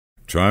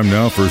Time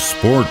now for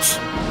sports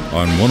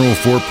on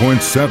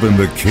 104.7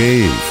 The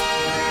Cave.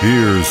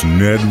 Here's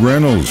Ned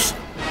Reynolds.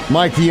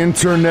 Mike, the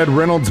intern Ned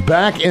Reynolds,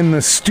 back in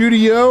the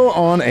studio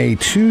on a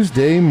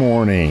Tuesday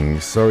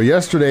morning. So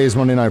yesterday's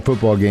Monday Night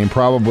Football game,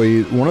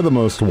 probably one of the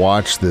most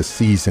watched this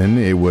season.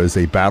 It was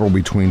a battle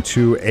between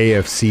two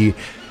AFC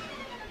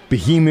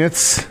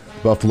behemoths,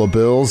 Buffalo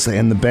Bills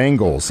and the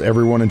Bengals.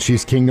 Everyone in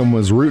Chiefs Kingdom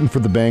was rooting for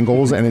the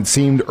Bengals, and it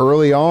seemed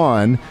early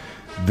on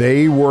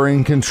they were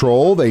in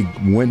control. They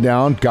went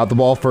down, got the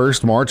ball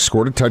first, marched,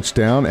 scored a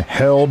touchdown,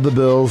 held the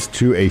Bills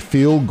to a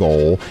field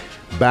goal.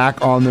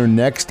 Back on their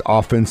next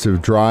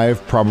offensive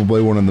drive,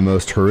 probably one of the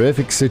most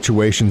horrific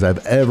situations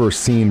I've ever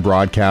seen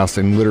broadcast,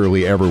 and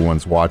literally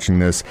everyone's watching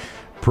this.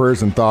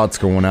 Prayers and thoughts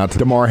going out to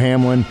Damar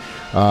Hamlin.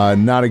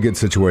 Not a good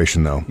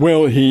situation, though.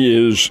 Well,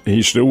 he's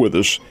still with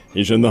us.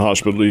 He's in the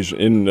hospital. He's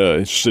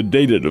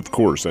sedated, of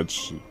course.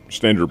 That's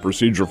standard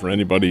procedure for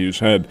anybody who's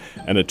had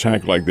an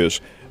attack like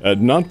this.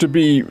 Not to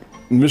be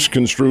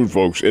misconstrued,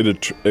 folks.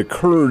 It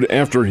occurred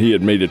after he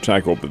had made a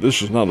tackle, but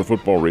this is not a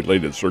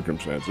football-related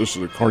circumstance. This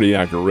is a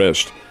cardiac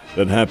arrest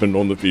that happened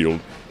on the field,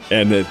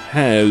 and it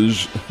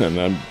has, and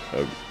I'm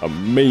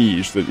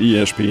amazed that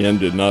ESPN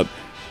did not,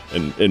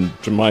 and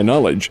to my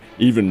knowledge,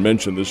 even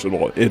mention this at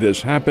all. It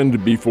has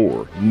happened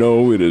before.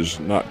 No, it is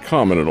not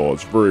common at all.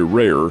 It's very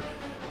rare.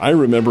 I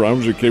remember I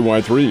was at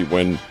KY3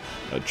 when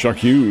Chuck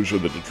Hughes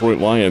of the Detroit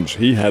Lions,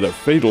 he had a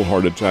fatal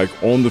heart attack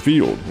on the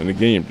field in a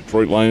game.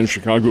 Detroit Lions,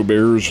 Chicago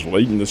Bears,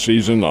 late in the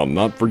season. I'll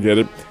not forget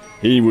it.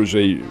 He was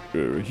a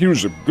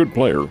good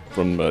player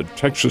from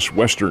Texas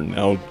Western,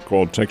 now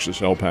called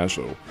Texas El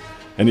Paso.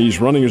 And he's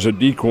running as a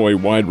decoy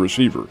wide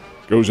receiver.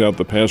 Goes out,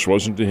 the pass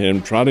wasn't to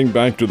him. Trotting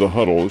back to the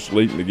huddle, it's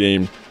late in the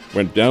game,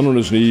 went down on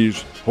his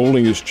knees,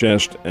 holding his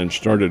chest, and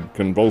started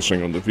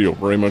convulsing on the field.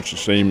 Very much the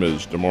same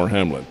as Damar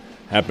Hamlin.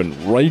 Happened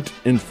right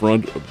in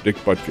front of Dick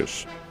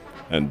Butkus.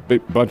 And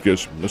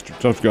Butkus, Mr.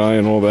 Tough Guy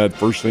and all that,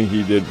 first thing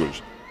he did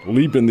was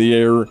leap in the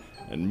air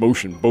and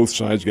motion both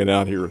sides, get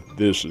out here.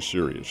 This is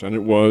serious. And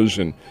it was,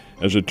 and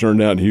as it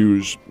turned out,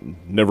 Hughes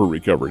never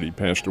recovered. He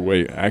passed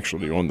away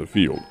actually on the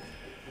field.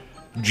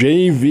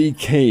 J.V.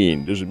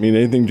 Kane, does it mean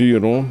anything to you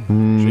at all?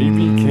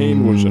 J.V.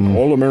 Kane was an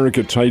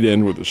All-America tight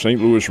end with the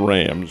St. Louis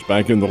Rams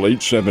back in the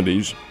late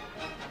 70s.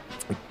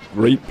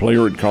 Great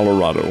player at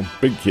Colorado.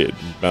 Big kid,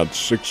 about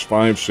 6'5",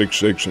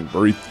 6'6", and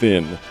very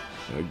thin.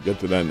 I'll get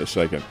to that in a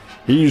second.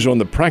 He's on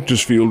the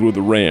practice field with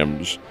the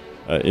Rams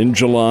in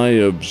July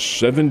of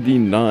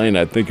 79,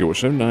 I think it was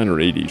 79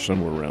 or 80,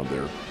 somewhere around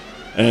there.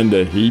 And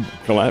he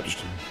collapsed,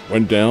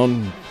 went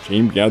down,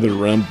 team gathered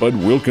around. Bud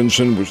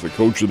Wilkinson was the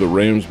coach of the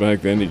Rams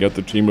back then. He got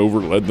the team over,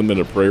 led them in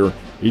a prayer.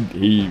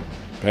 He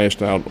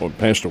passed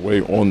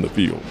away on the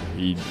field.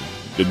 He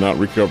did not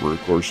recover.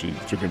 Of course, he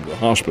took him to the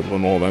hospital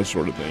and all that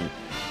sort of thing.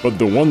 But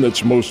the one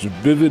that's most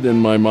vivid in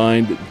my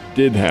mind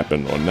did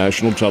happen on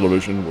national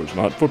television was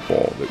not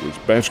football, it was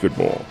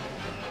basketball.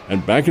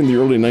 And back in the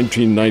early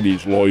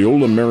 1990s,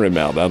 Loyola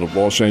Marymount out of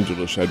Los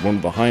Angeles had one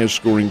of the highest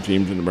scoring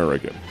teams in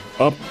America.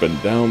 Up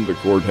and down the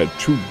court, had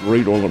two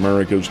great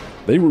All-Americas.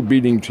 They were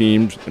beating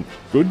teams, and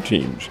good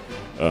teams,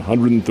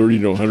 130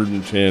 to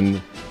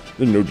 110.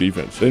 There's no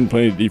defense. They didn't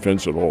play any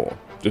defense at all.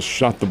 Just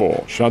shot the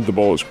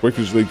ball as quick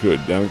as they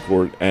could down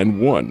court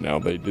and won. Now,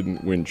 they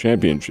didn't win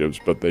championships,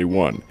 but they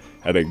won.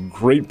 Had a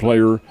great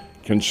player,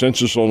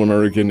 consensus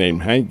All-American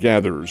named Hank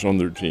Gathers on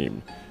their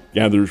team.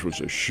 Gathers was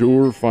a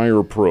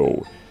surefire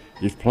pro.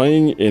 He's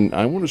playing in,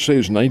 I want to say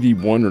it's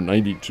 91 or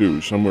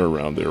 92, somewhere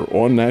around there,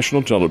 on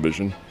national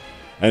television.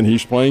 And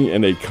he's playing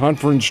in a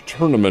conference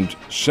tournament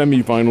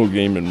semifinal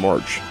game in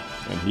March.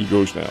 And he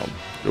goes down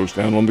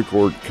on the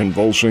court,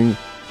 convulsing.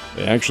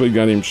 They actually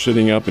got him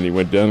sitting up, and he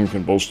went down and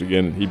convulsed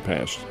again, and he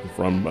passed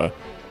from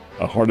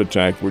a heart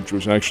attack, which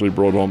was actually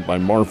brought on by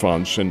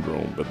Marfan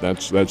syndrome, but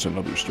that's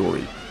another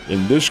story.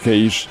 In this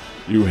case,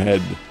 you had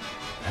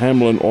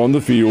Hamlin on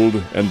the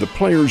field, and the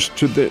players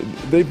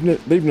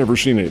they've never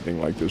seen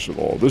anything like this at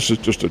all. This is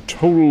just a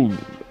total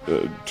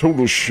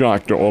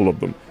shock to all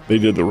of them. They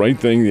did the right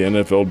thing. The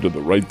NFL did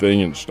the right thing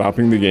in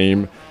stopping the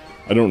game.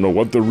 I don't know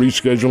what the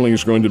rescheduling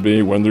is going to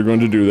be, when they're going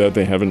to do that.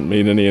 They haven't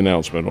made any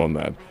announcement on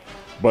that.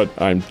 But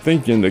I'm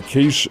thinking in the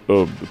case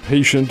of the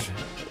patient,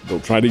 they'll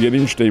try to get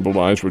him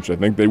stabilized, which I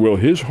think they will.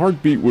 His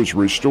heartbeat was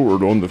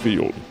restored on the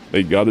field.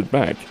 They got it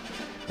back.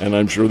 And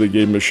I'm sure they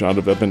gave him a shot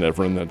of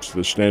epinephrine. That's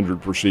the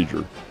standard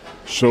procedure.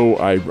 So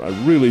I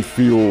really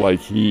feel like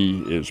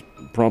he is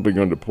probably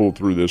going to pull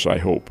through this, I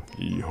hope.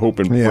 You hope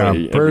and pray.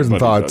 Yeah, prayers and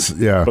thoughts, does.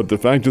 yeah. But the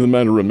fact of the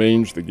matter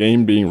remains, the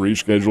game being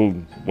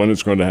rescheduled, when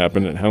it's going to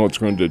happen, and how it's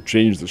going to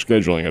change the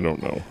scheduling, I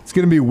don't know. It's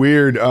going to be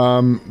weird.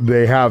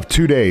 They have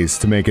 2 days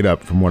to make it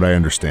up, from what I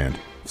understand.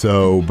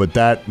 So, but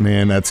that's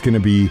going to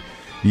be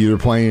either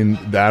playing.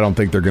 I don't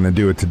think they're going to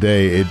do it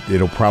today.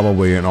 It'll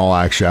probably, in all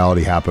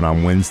actuality, happen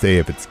on Wednesday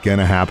if it's going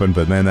to happen.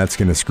 But then that's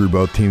going to screw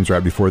both teams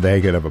right before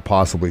they get have a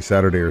possibly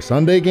Saturday or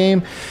Sunday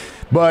game.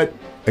 But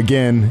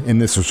again,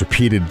 and this was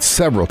repeated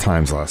several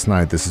times last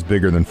night, this is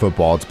bigger than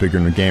football. It's bigger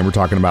than the game. We're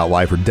talking about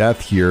life or death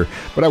here.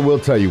 But I will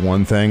tell you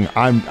one thing.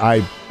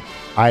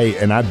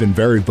 I've been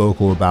very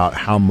vocal about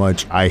how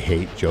much I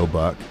hate Joe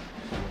Buck.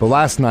 But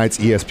last night's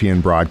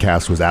ESPN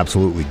broadcast was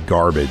absolutely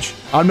garbage.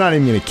 I'm not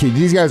even going to kid.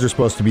 These guys are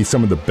supposed to be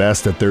some of the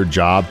best at their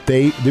job.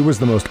 It was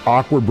the most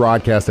awkward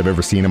broadcast I've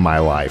ever seen in my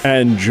life.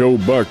 And Joe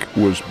Buck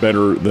was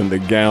better than the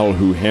gal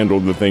who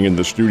handled the thing in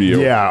the studio.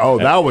 Yeah,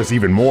 that was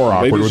even more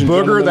awkward. With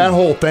Booger, that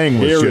whole thing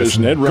was just garbage. Here is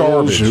Ned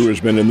Reynolds, who has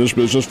been in this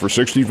business for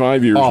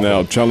 65 years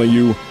now, telling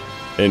you,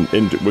 and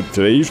with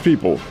today's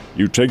people,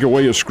 you take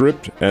away a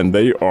script, and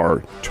they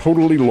are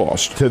totally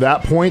lost. To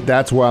that point,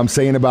 that's what I'm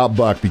saying about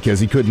Buck, because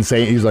he couldn't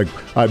say it. He's like,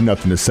 I have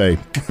nothing to say.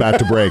 Back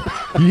to break.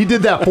 He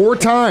did that 4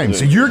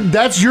 times. You're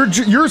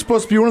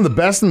supposed to be one of the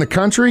best in the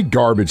country?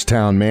 Garbage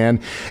town, man.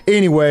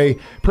 Anyway,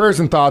 prayers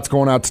and thoughts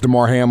going out to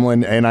DeMar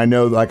Hamlin, and I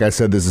know, like I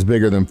said, this is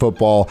bigger than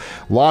football.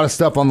 A lot of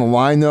stuff on the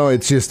line, though.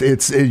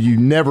 You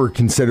never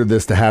consider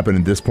this to happen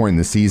at this point in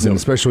the season,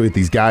 especially with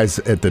these guys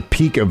at the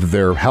peak of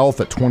their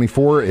health at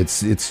 24.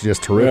 It's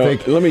just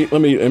horrific. Well,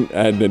 let me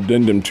add an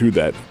addendum to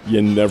that.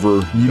 You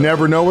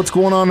never know what's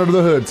going on under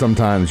the hood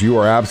sometimes. You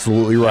are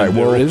absolutely right.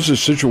 There is a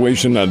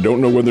situation, I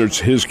don't know whether it's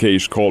his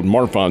case, called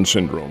Marfan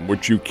syndrome,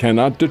 which you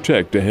cannot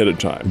detect ahead of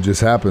time. It just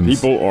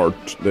happens.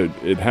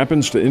 It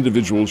happens to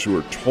individuals who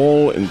are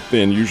tall and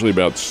thin, usually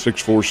about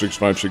 6'4",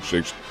 6'5",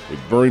 6'6", with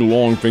very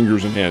long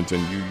fingers and hands,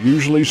 and you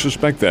usually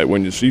suspect that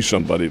when you see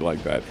somebody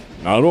like that.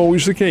 Not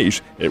always the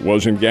case. It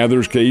was in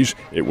Gather's case.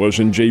 It was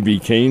in J.B.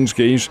 Kane's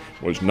case.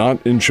 It was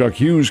not in Chuck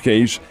Hughes'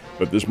 case.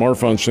 But this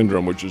Marfan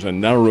syndrome, which is a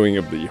narrowing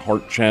of the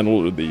heart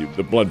channel, or the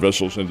blood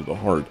vessels into the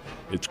heart,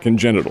 it's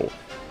congenital.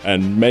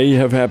 And may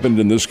have happened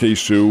in this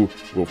case, too.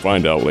 We'll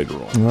find out later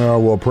on.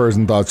 Well, prayers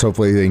and thoughts.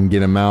 Hopefully they can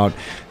get him out.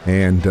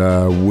 And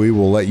we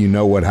will let you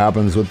know what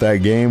happens with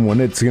that game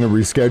when it's going to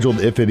be rescheduled,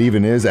 if it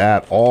even is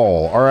at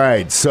all. All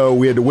right, so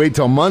we had to wait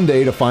till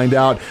Monday to find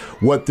out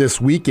what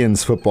this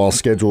weekend's football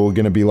schedule is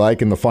going to be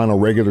like in the final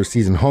regular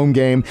season home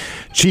game.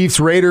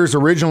 Chiefs-Raiders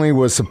originally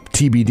was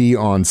TBD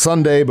on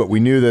Sunday, but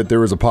we knew that there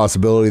was a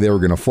possibility they were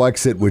going to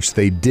flex it, which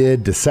they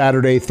did, to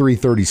Saturday,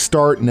 3:30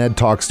 start. Ned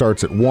Talk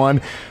starts at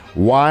 1.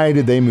 Why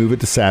did they move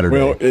it to Saturday?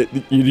 Well,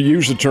 you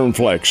use the term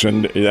flex,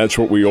 and that's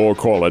what we all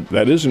call it.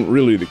 That isn't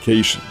really the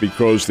case,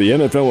 because the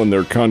NFL in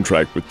their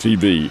contract with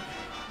TV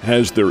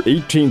has their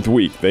 18th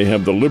week. They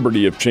have the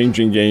liberty of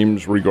changing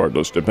games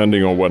regardless,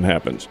 depending on what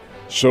happens.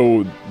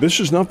 So this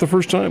is not the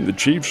first time. The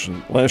Chiefs,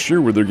 last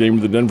year with their game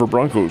with the Denver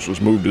Broncos,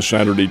 was moved to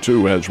Saturday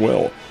too as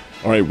well.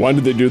 All right, why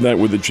did they do that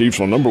with the Chiefs?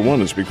 Well, number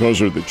one is because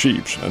they're the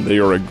Chiefs, and they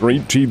are a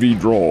great TV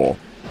draw.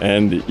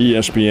 And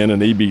ESPN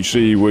and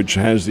ABC, which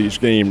has these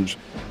games,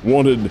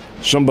 wanted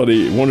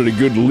a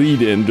good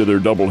lead-in to their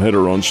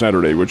doubleheader on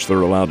Saturday, which they're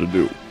allowed to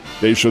do.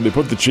 Okay, so they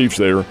put the Chiefs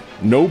there.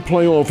 No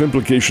playoff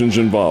implications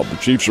involved. The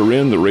Chiefs are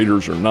in, the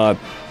Raiders are not.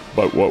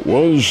 But what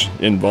was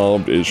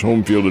involved is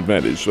home field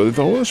advantage. So they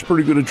thought, well, that's a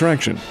pretty good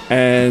attraction.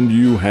 And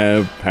you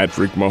have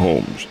Patrick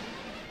Mahomes.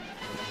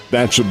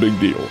 That's a big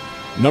deal.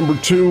 Number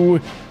two,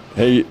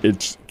 hey,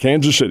 it's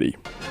Kansas City.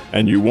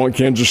 And you want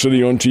Kansas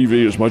City on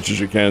TV as much as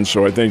you can.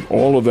 So I think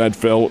all of that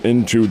fell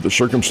into the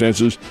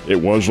circumstances. It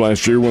was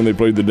last year when they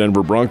played the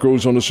Denver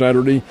Broncos on a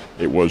Saturday.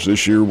 It was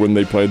this year when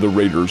they played the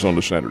Raiders on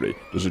a Saturday.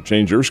 Does it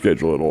change your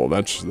schedule at all?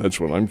 That's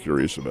what I'm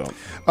curious about.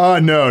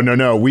 No.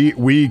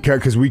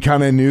 Because we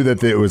kind of knew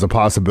that it was a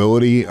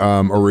possibility.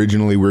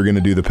 Originally, we were going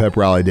to do the pep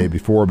rally day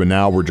before, but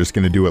now we're just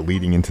going to do it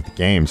leading into the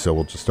game. So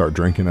we'll just start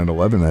drinking at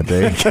 11 that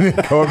day,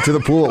 go up to the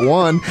pool at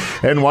 1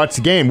 and watch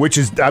the game, which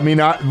is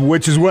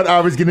what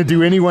I was going to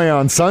do anyway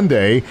on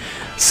Sunday.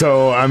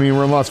 So, I mean,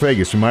 we're in Las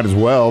Vegas. We might as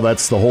well.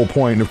 That's the whole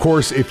point. And, of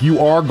course, if you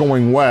are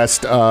going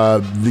west, get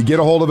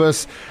a hold of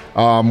us.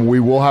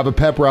 We will have a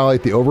pep rally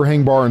at the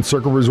Overhang Bar and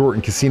Circle Resort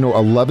and Casino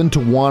 11 to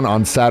 1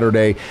 on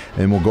Saturday,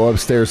 and we'll go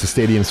upstairs to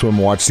Stadium Swim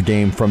and watch the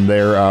game from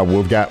there.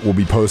 We'll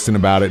be posting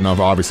about it, and I'm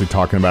obviously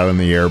talking about it in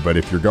the air, but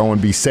if you're going,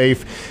 be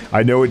safe.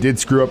 I know it did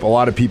screw up a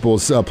lot of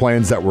people's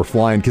plans that were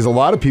flying, because a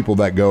lot of people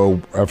that go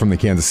from the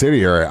Kansas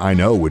City area, I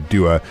know, would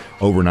do a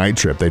overnight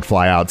trip. They'd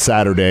fly out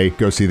Saturday,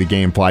 go see the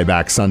game, fly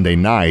back Sunday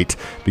night,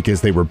 because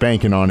they were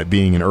banking on it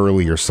being an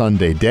earlier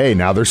Sunday day.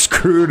 Now they're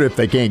screwed if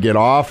they can't get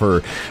off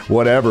or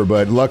whatever,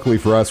 but luckily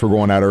for us, we're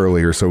going out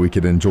earlier so we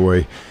could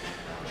enjoy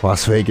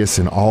Las Vegas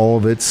in all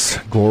of its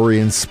glory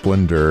and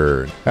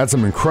splendor. Had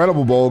some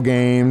incredible bowl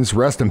games.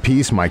 Rest in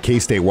peace, my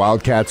K-State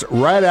Wildcats.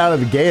 Right out of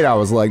the gate, I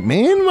was like,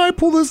 man, might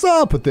pull this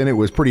up. But then it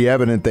was pretty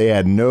evident they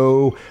had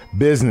no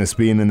business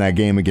being in that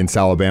game against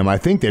Alabama. I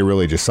think they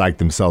really just psyched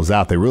themselves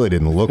out. They really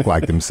didn't look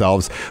like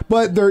themselves.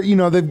 But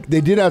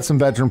they did have some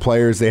veteran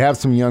players. They have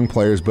some young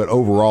players. But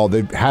overall,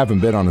 they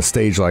haven't been on a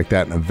stage like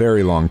that in a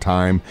very long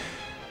time.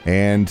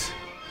 And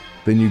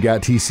then you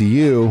got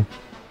TCU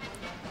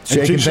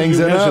shaking things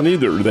up.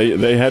 Either.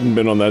 They hadn't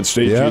been on that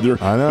stage either.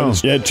 I know.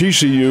 You had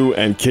TCU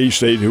and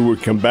K-State, who were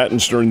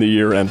combatants during the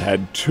year and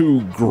had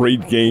two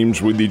great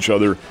games with each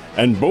other,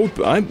 and both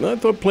I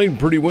thought played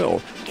pretty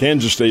well.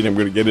 Kansas State, I'm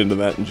going to get into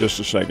that in just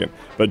a second.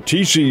 But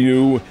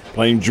TCU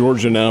playing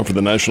Georgia now for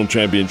the national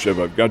championship.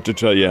 I've got to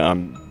tell you,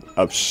 I'm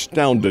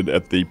astounded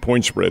at the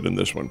point spread in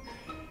this one.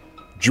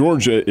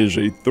 Georgia is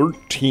a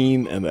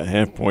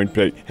 13.5 point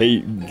pick. Hey,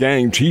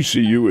 gang,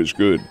 TCU is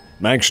good.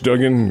 Max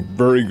Duggan,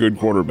 very good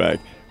quarterback.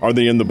 Are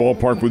they in the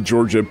ballpark with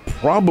Georgia?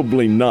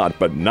 Probably not,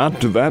 but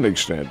not to that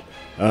extent.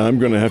 I'm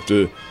going to have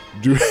to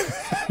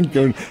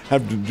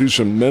do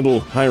some mental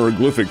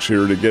hieroglyphics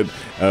here to get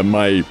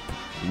my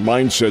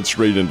mindset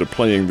straight into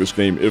playing this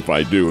game if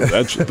I do.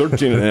 That's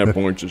 13.5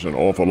 points is an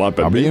awful lot.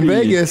 But I'll be in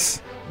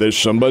Vegas. There's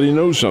somebody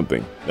knows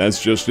something.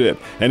 That's just it.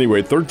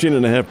 Anyway,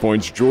 13.5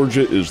 points.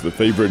 Georgia is the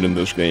favorite in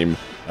this game,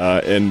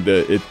 and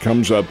it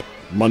comes up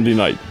Monday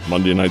night.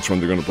 Monday night's when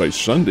they're going to play.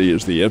 Sunday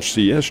is the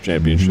FCS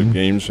championship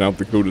game, South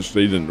Dakota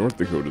State and North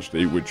Dakota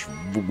State, which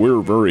we're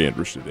very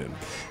interested in.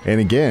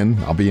 And again,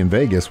 I'll be in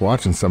Vegas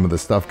watching some of the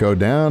stuff go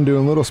down,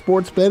 doing a little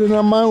sports betting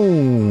on my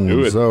own.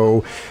 Do it.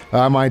 So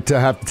I might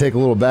have to take a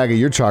little bag of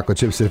your chocolate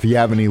chips if you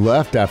have any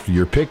left after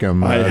your pick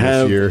 'em I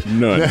have this year.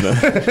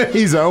 none.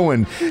 He's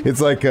owing.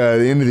 It's like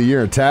the end of the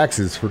year in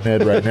taxes for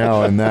Ned right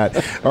now and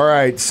that. All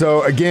right,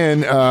 so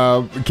again,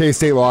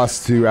 K-State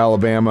lost to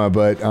Alabama,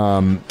 but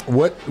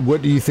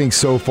what do you think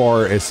so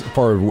far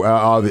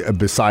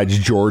besides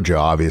Georgia,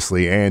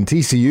 obviously, and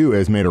TCU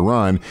has made a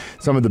run,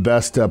 some of the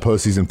best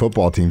postseason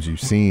football teams you've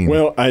seen?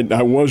 Well, I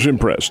was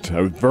impressed.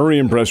 I was very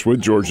impressed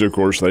with Georgia, of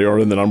course. They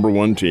are the number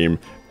one team.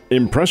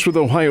 Impressed with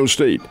Ohio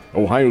State.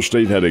 Ohio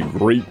State had a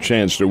great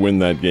chance to win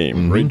that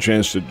game. Great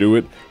chance to do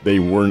it. They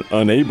weren't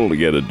unable to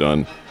get it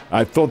done.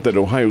 I thought that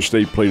Ohio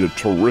State played a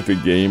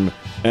terrific game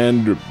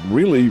and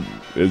really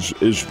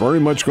is very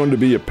much going to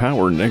be a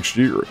power next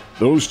year.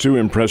 Those two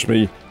impressed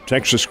me.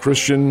 Texas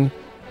Christian,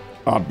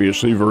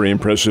 obviously very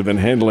impressive in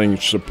handling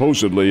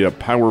supposedly a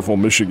powerful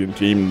Michigan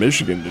team.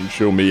 Michigan didn't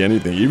show me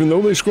anything. Even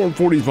though they scored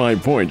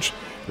 45 points,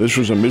 this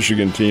was a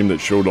Michigan team that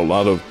showed a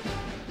lot of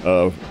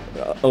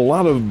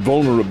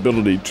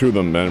vulnerability to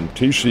them, and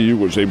TCU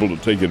was able to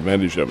take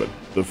advantage of it.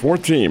 The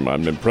fourth team,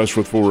 I'm impressed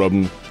with four of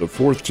them. The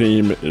fourth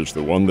team is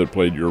the one that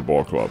played your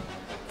ball club.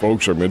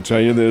 Folks, I'm going to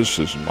tell you this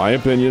is my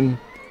opinion.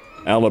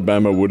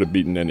 Alabama would have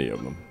beaten any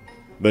of them.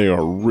 They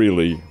are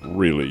really,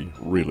 really,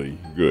 really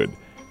good.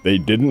 They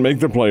didn't make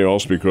the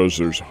playoffs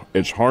because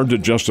it's hard to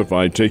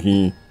justify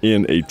taking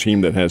in a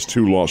team that has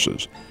two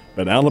losses.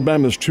 But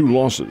Alabama's two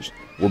losses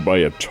were by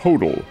a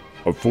total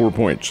of 4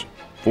 points.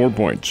 4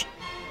 points.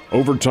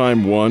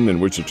 Overtime one, in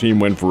which the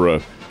team went for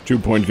a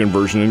 2-point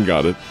conversion and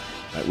got it.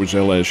 That was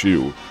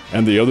LSU.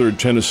 And the other,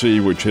 Tennessee,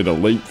 which hit a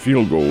late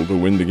field goal to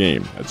win the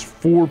game. That's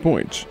 4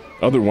 points.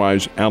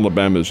 Otherwise,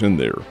 Alabama's in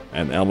there,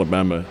 and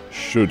Alabama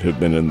should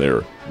have been in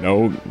there.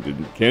 No,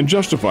 can't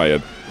justify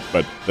it,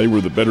 but they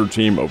were the better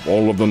team of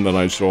all of them that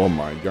I saw.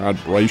 My God,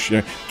 Bryce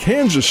Young.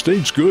 Kansas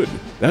State's good.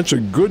 That's a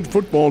good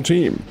football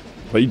team.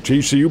 Played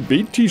TCU,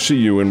 beat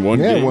TCU in one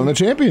game. Yeah, won the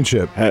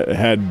championship.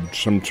 Had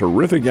some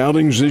terrific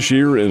outings this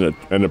year in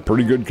a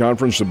pretty good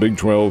conference, the Big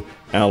 12.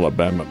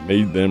 Alabama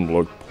made them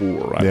look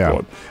poor, I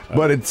thought.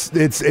 But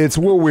it's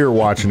what we were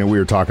watching, and we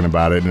were talking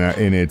about it,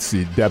 and it's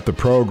depth of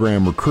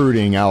program,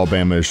 recruiting.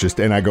 Alabama is just,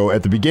 and I go,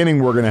 at the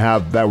beginning, we're going to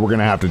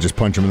have to just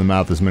punch them in the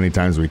mouth as many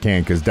times as we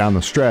can, because down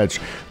the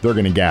stretch, they're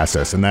going to gas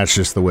us, and that's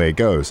just the way it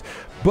goes.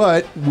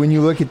 But when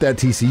you look at that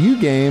TCU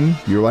game,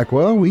 you're like,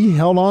 well, we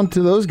held on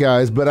to those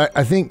guys. But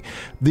I think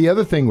the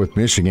other thing with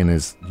Michigan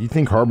is, do you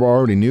think Harbaugh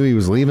already knew he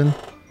was leaving?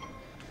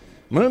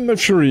 I'm not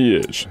sure he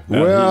is.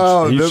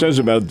 Well, he says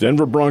about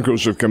Denver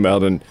Broncos have come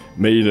out and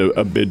made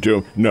a bid to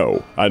him.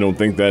 No, I don't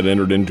think that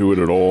entered into it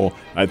at all.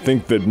 I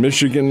think that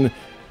Michigan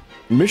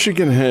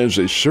has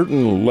a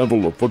certain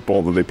level of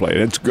football that they play.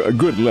 It's a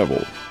good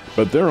level.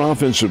 But their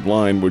offensive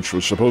line, which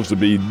was supposed to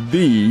be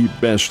the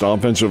best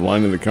offensive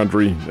line in the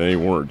country, they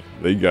weren't.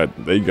 They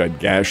got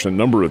gashed a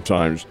number of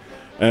times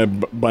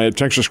by a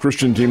Texas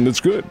Christian team that's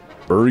good,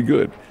 very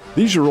good.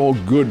 These are all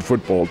good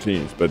football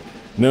teams, but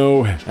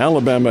no,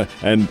 Alabama,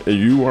 and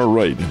you are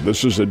right,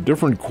 this is a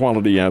different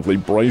quality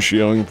athlete. Bryce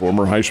Young,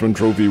 former Heisman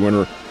Trophy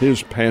winner,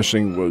 his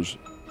passing was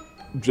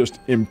just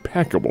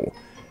impeccable.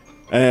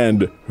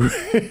 And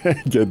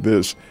get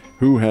this,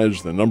 who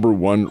has the number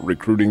one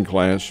recruiting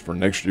class for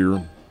next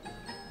year?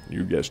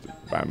 You guessed it,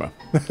 Bama.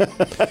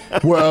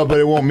 Well, but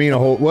it won't mean a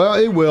whole. Well,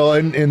 it will,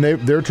 and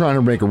they're trying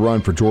to make a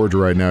run for Georgia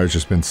right now. It's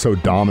just been so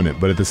dominant.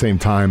 But at the same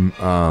time,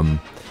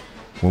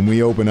 when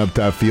we open up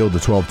that field to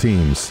 12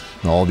 teams,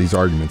 all these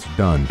arguments are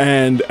done.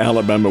 And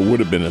Alabama would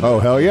have been in. Oh,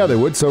 hell yeah, they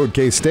would. So would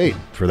K-State,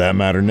 for that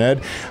matter,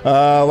 Ned.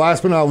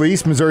 Last but not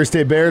least, Missouri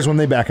State Bears, when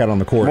they back out on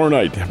the court. Tomorrow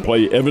night,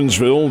 play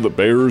Evansville. The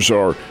Bears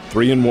are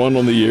 3-1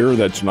 on the year.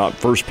 That's not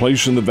first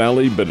place in the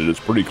Valley, but it is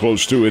pretty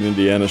close to it.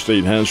 Indiana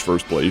State has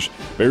first place.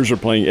 Bears are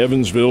playing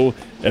Evansville.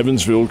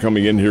 Evansville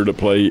coming in here to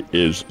play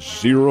is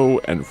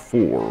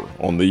 0-4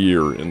 on the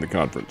year in the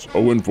conference.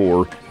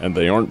 0-4, and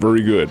they aren't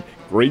very good.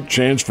 Great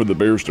chance for the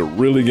Bears to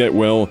really get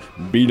well,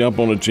 beat up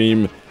on a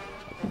team.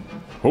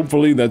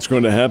 Hopefully that's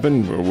going to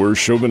happen. We're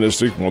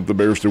chauvinistic, want the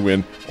Bears to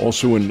win.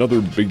 Also another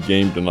big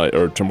game tonight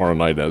or tomorrow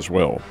night as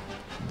well.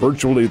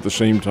 Virtually at the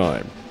same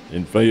time.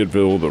 In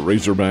Fayetteville, the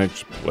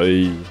Razorbacks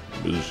play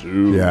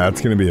Mizzou. Yeah, it's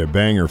going to be a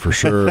banger for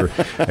sure.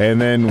 And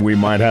then we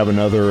might have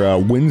another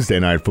Wednesday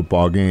night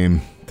football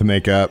game to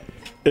make up.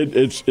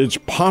 It's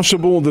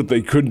possible that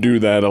they could do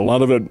that. A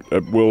lot of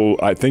it will,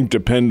 I think,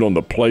 depend on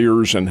the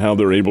players and how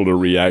they're able to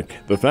react.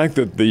 The fact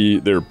that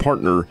their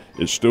partner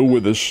is still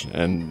with us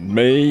and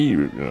may,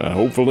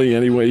 hopefully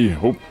anyway,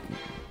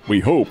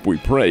 we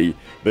pray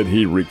that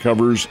he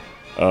recovers.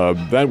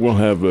 That will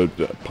have a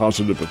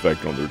positive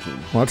effect on their team.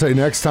 Well, I'll tell you,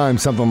 next time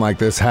something like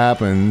this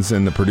happens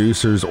and the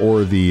producers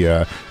or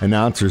the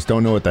announcers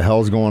don't know what the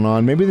hell's going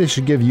on, maybe they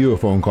should give you a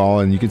phone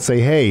call and you could say,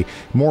 hey,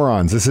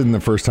 morons, this isn't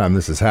the first time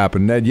this has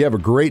happened. Ned, you have a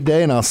great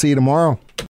day, and I'll see you tomorrow.